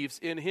believes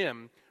in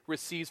him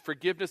receives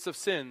forgiveness of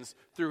sins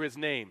through his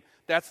name.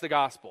 That's the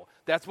gospel.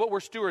 That's what we're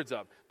stewards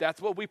of.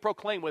 That's what we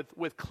proclaim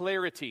with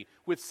clarity,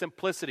 with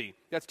simplicity.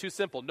 That's too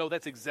simple. No,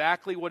 that's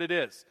exactly what it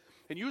is.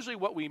 And usually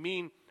what we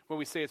mean when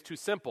we say it's too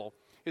simple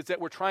is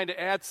that we're trying to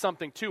add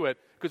something to it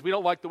because we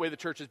don't like the way the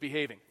church is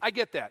behaving. I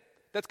get that.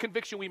 That's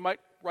conviction we might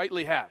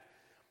rightly have.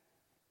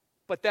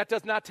 But that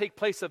does not take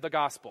place of the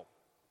gospel.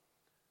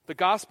 The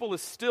gospel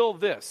is still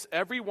this.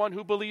 Everyone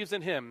who believes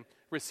in him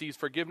receives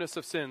forgiveness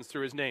of sins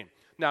through his name.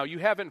 Now, you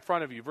have it in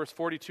front of you, verse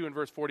 42 and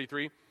verse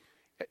 43,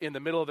 in the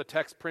middle of the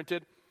text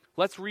printed.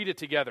 Let's read it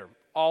together,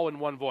 all in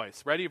one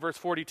voice. Ready? Verse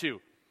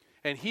 42.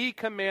 And he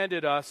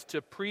commanded us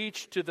to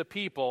preach to the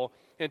people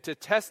and to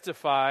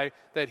testify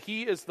that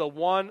he is the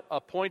one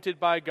appointed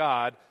by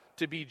God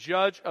to be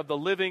judge of the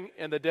living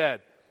and the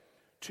dead.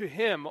 To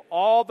him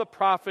all the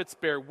prophets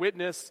bear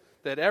witness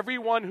that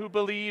everyone who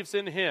believes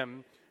in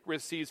him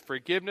receives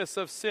forgiveness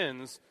of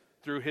sins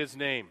through his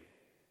name.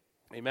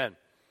 Amen.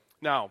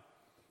 Now,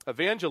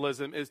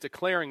 evangelism is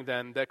declaring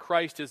then that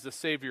Christ is the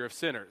Savior of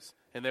sinners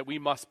and that we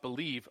must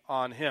believe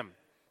on him.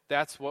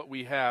 That's what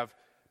we have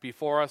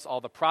before us.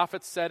 All the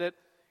prophets said it,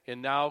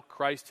 and now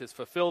Christ has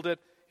fulfilled it.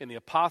 And the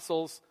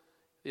apostles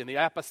in the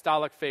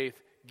apostolic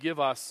faith give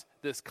us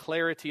this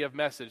clarity of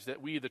message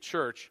that we, the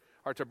church,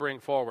 are to bring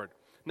forward.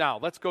 Now,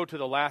 let's go to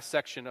the last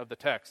section of the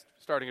text,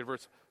 starting at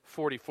verse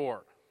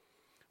 44.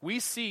 We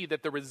see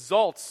that the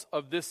results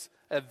of this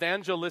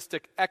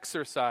evangelistic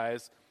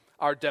exercise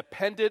are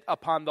dependent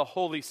upon the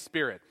Holy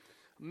Spirit.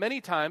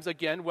 Many times,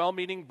 again,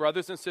 well-meaning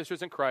brothers and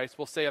sisters in Christ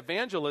will say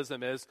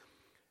evangelism is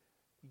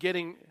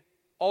getting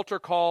altar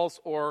calls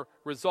or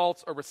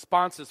results or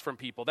responses from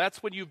people.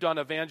 That's when you've done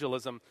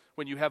evangelism,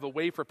 when you have a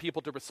way for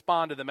people to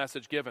respond to the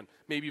message given.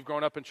 Maybe you've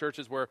grown up in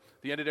churches where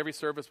they ended every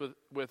service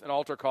with an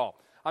altar call.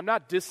 I'm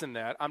not dissing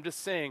that. I'm just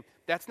saying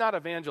that's not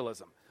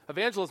evangelism.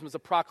 Evangelism is a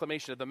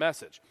proclamation of the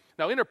message.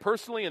 Now,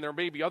 interpersonally, and there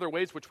may be other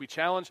ways which we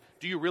challenge,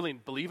 do you really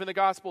believe in the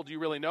gospel? Do you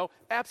really know?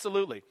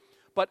 Absolutely.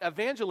 But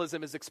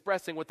evangelism is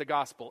expressing what the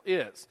gospel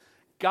is.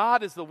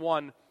 God is the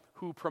one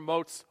who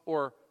promotes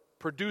or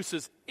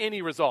produces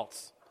any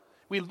results.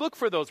 We look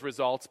for those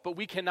results, but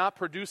we cannot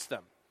produce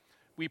them.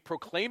 We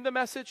proclaim the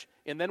message,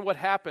 and then what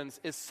happens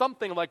is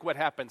something like what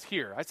happens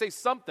here. I say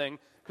something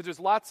because there's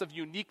lots of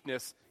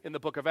uniqueness in the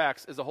book of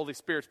Acts as the Holy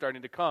Spirit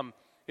starting to come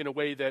in a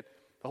way that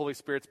the Holy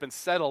Spirit's been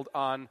settled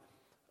on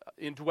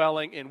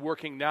indwelling and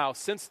working now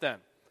since then.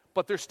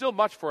 But there's still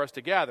much for us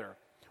to gather.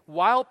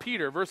 While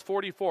Peter, verse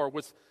 44,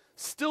 was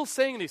still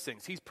saying these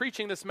things, he's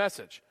preaching this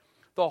message,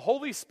 the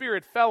Holy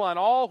Spirit fell on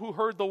all who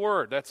heard the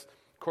word. That's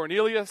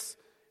Cornelius,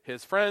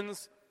 his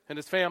friends, and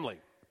his family.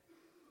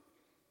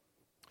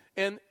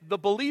 And the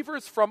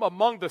believers from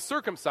among the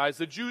circumcised,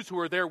 the Jews who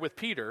were there with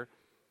Peter,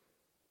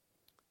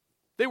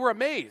 they were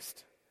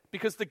amazed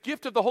because the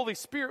gift of the Holy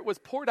Spirit was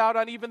poured out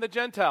on even the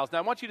Gentiles. Now,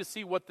 I want you to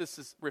see what this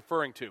is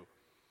referring to.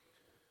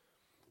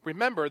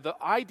 Remember, the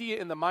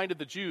idea in the mind of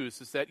the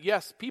Jews is that,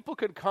 yes, people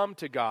could come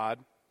to God,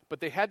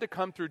 but they had to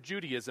come through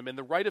Judaism, and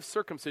the rite of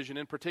circumcision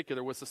in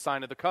particular was the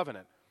sign of the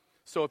covenant.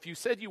 So if you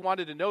said you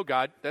wanted to know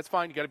God, that's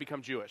fine, you got to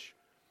become Jewish.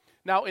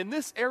 Now, in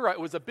this era, it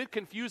was a bit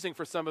confusing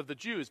for some of the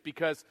Jews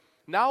because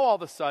now all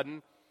of a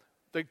sudden,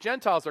 the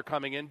Gentiles are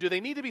coming in. Do they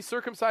need to be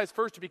circumcised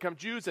first to become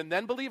Jews and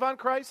then believe on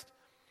Christ?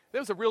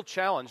 There was a real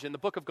challenge in the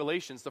book of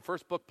Galatians, the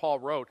first book Paul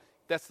wrote.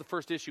 That's the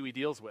first issue he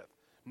deals with.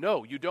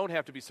 No, you don't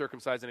have to be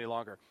circumcised any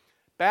longer.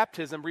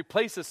 Baptism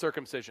replaces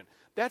circumcision.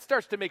 That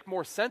starts to make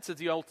more sense as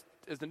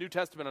the New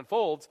Testament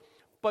unfolds,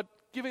 but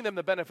giving them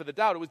the benefit of the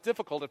doubt, it was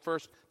difficult at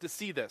first to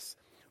see this.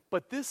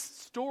 But this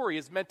story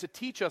is meant to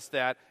teach us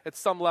that at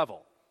some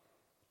level.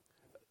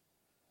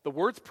 The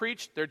word's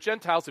preached, they're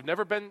Gentiles who've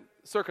never been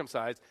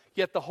circumcised,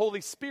 yet the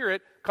Holy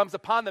Spirit comes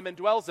upon them and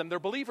dwells them. They're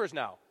believers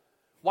now.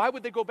 Why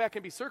would they go back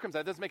and be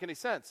circumcised? It doesn't make any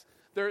sense.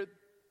 They're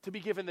to be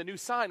given the new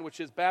sign, which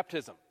is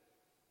baptism.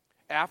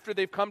 After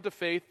they've come to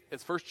faith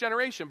as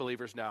first-generation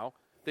believers now,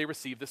 they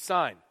receive the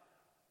sign.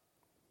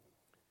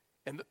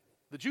 And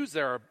the Jews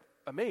there are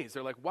amazed.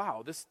 They're like,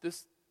 wow, this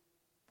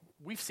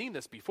we've seen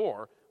this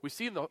before. We've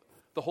seen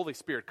the Holy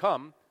Spirit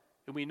come,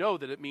 and we know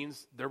that it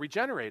means they're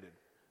regenerated,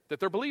 that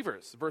they're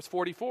believers. Verse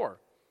 44,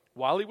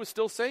 while he was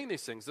still saying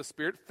these things, the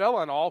Spirit fell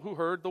on all who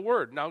heard the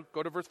word. Now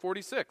go to verse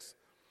 46.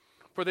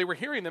 For they were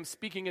hearing them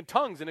speaking in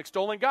tongues and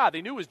extolling God.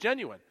 They knew it was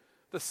genuine.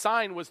 The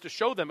sign was to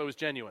show them it was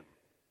genuine.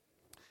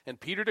 And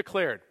Peter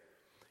declared,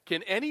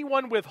 can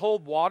anyone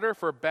withhold water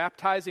for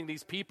baptizing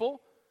these people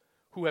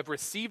who have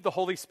received the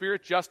Holy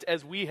Spirit just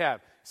as we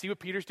have? See what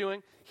Peter's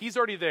doing? He's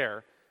already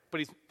there,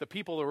 but the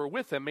people who are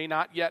with him may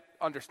not yet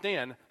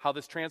understand how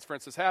this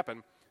transference has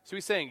happened. So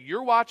he's saying,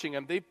 you're watching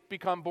them, they've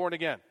become born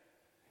again.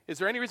 Is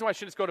there any reason why I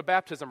shouldn't just go to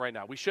baptism right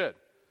now? We should.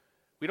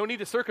 We don't need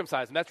to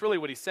circumcise them. That's really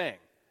what he's saying.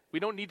 We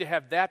don't need to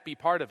have that be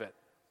part of it.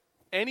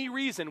 Any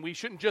reason we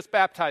shouldn't just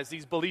baptize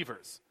these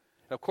believers?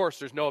 And of course,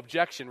 there's no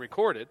objection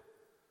recorded.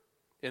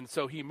 And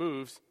so he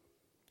moves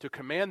to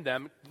command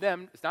them.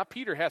 It's not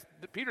Peter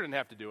didn't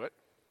have to do it,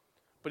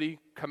 but he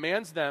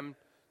commands them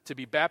to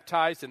be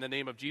baptized in the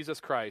name of Jesus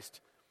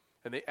Christ.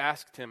 And they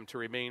asked him to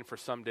remain for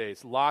some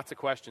days. Lots of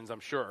questions, I'm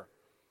sure.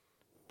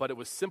 But it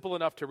was simple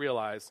enough to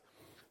realize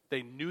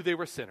they knew they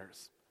were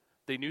sinners.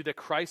 They knew that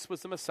Christ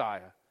was the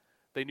Messiah.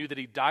 They knew that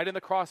he died on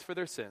the cross for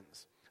their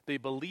sins. They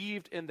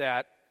believed in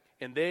that,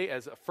 and they,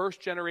 as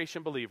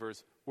first-generation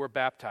believers, were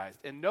baptized.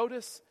 And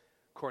notice,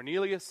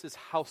 Cornelius'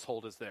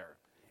 household is there,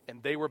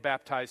 and they were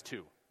baptized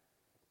too.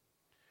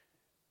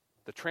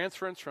 The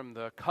transference from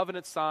the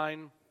covenant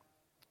sign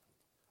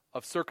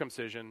of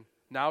circumcision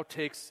now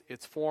takes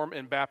its form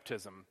in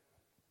baptism.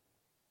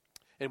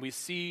 And we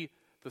see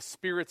the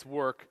Spirit's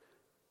work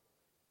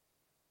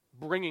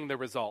bringing the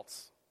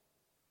results.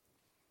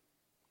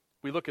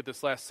 We look at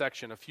this last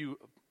section,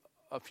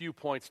 a few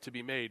points to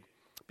be made,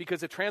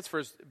 because it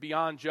transfers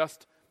beyond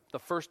just the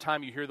first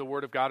time you hear the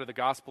word of God or the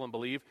gospel and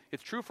believe.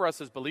 It's true for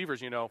us as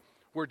believers,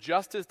 we're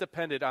just as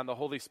dependent on the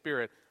Holy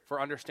Spirit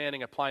for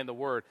understanding and applying the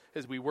word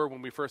as we were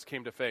when we first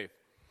came to faith.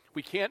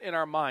 We can't in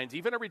our minds,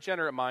 even our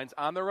regenerate minds,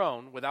 on their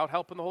own, without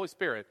help from the Holy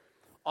Spirit,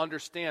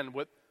 understand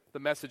what the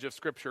message of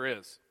Scripture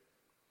is.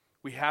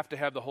 We have to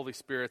have the Holy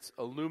Spirit's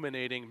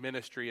illuminating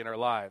ministry in our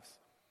lives.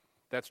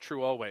 That's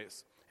true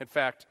always. In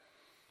fact,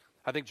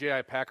 I think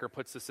J.I. Packer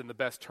puts this in the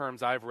best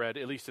terms I've read,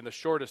 at least in the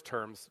shortest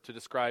terms, to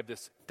describe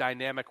this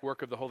dynamic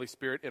work of the Holy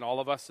Spirit in all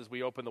of us as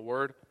we open the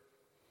Word.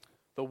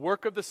 The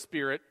work of the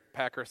Spirit,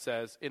 Packer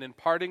says, in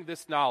imparting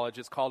this knowledge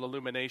is called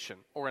illumination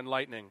or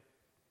enlightening.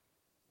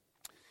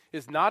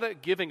 Is not a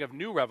giving of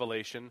new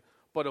revelation,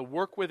 but a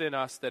work within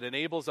us that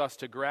enables us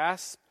to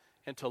grasp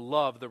and to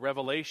love the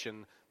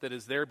revelation that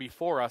is there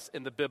before us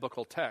in the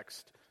biblical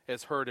text,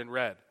 as heard and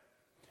read,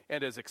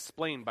 and as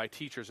explained by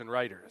teachers and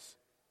writers.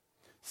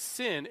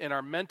 Sin in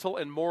our mental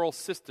and moral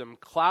system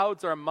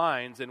clouds our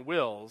minds and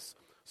wills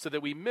so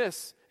that we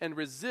miss and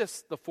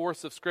resist the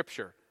force of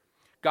Scripture.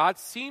 God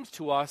seems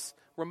to us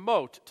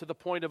remote to the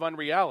point of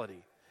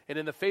unreality, and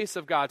in the face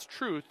of God's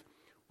truth,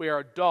 we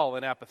are dull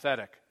and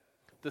apathetic.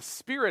 The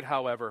Spirit,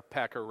 however,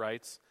 Packer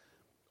writes,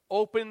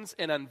 opens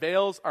and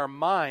unveils our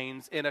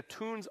minds and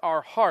attunes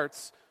our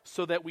hearts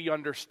so that we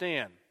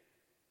understand.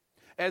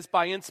 As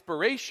by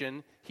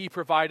inspiration, he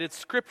provided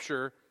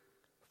Scripture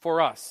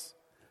for us.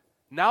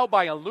 Now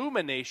by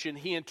illumination,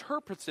 he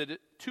interprets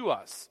it to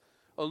us.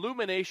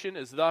 Illumination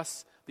is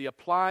thus the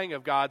applying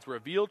of God's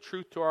revealed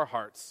truth to our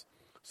hearts,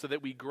 so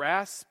that we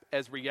grasp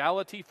as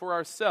reality for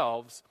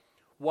ourselves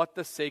what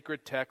the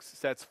sacred text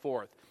sets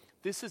forth.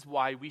 This is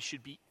why we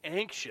should be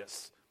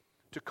anxious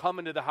to come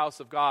into the house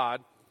of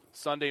God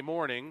Sunday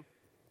morning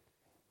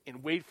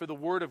and wait for the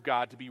Word of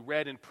God to be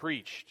read and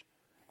preached,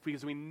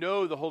 because we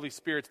know the Holy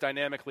Spirit's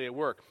dynamically at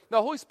work. Now,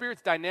 the Holy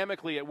Spirit's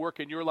dynamically at work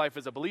in your life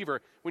as a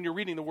believer when you're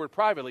reading the Word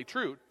privately,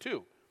 true,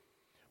 too.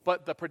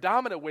 But the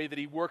predominant way that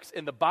he works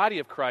in the body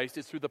of Christ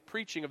is through the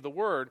preaching of the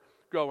Word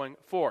going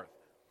forth.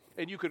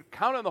 And you could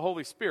count on the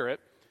Holy Spirit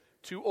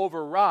to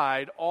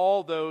override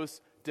all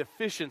those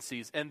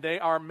deficiencies, and they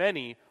are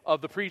many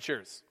of the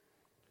preachers.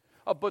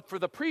 But for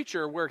the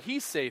preacher, where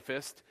he's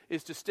safest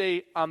is to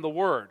stay on the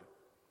Word,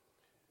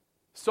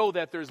 so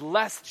that there's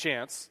less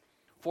chance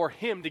for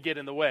him to get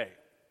in the way.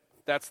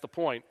 That's the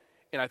point,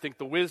 and I think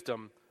the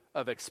wisdom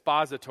of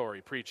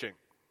expository preaching.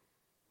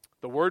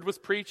 The Word was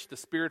preached, the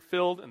Spirit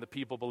filled, and the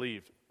people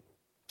believed.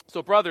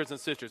 So, brothers and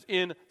sisters,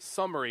 in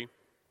summary,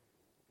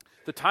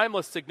 the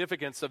timeless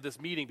significance of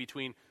this meeting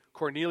between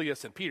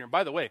Cornelius and Peter. And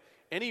by the way,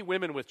 any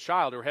women with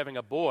child who are having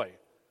a boy,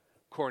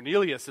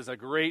 Cornelius is a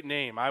great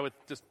name. I would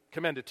just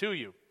commend it to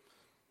you.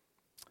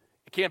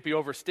 It can't be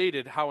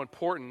overstated how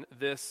important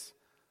this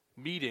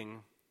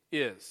meeting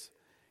is.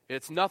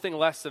 It's nothing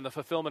less than the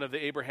fulfillment of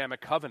the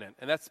Abrahamic covenant,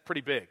 and that's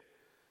pretty big.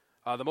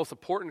 The most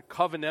important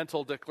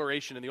covenantal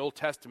declaration in the Old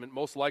Testament,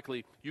 most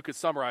likely you could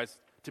summarize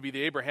to be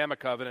the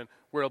Abrahamic covenant,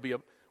 where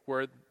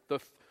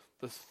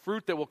the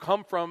fruit that will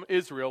come from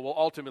Israel will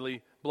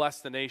ultimately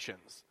bless the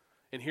nations.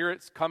 And here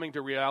it's coming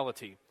to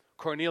reality.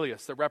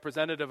 Cornelius, the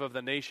representative of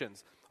the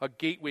nations, a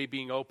gateway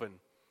being open.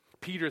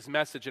 Peter's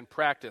message and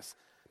practice,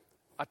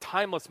 a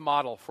timeless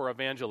model for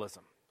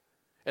evangelism.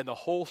 And the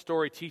whole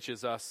story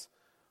teaches us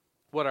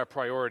what our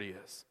priority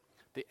is.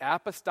 The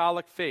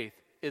apostolic faith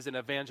is an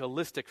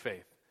evangelistic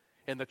faith,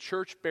 and the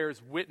church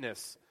bears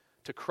witness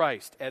to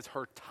Christ as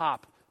her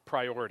top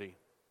priority.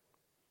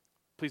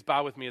 Please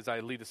bow with me as I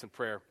lead us in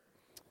prayer.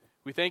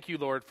 We thank you,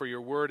 Lord, for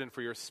your word and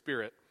for your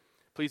Spirit.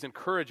 Please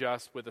encourage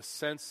us with a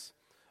sense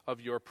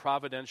of your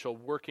providential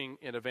working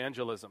in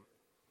evangelism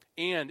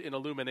and in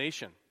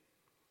illumination.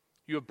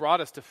 You have brought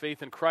us to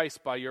faith in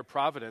Christ by your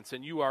providence,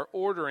 and you are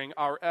ordering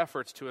our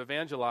efforts to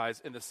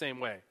evangelize in the same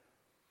way.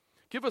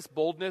 Give us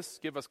boldness,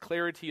 give us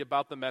clarity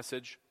about the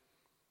message.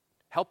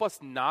 Help us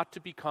not to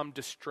become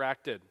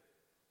distracted.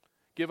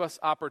 Give us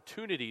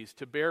opportunities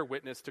to bear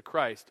witness to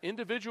Christ,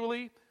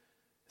 individually,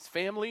 as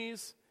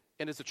families,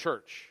 and as a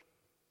church.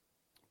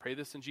 Pray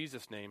this in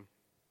Jesus' name.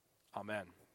 Amen.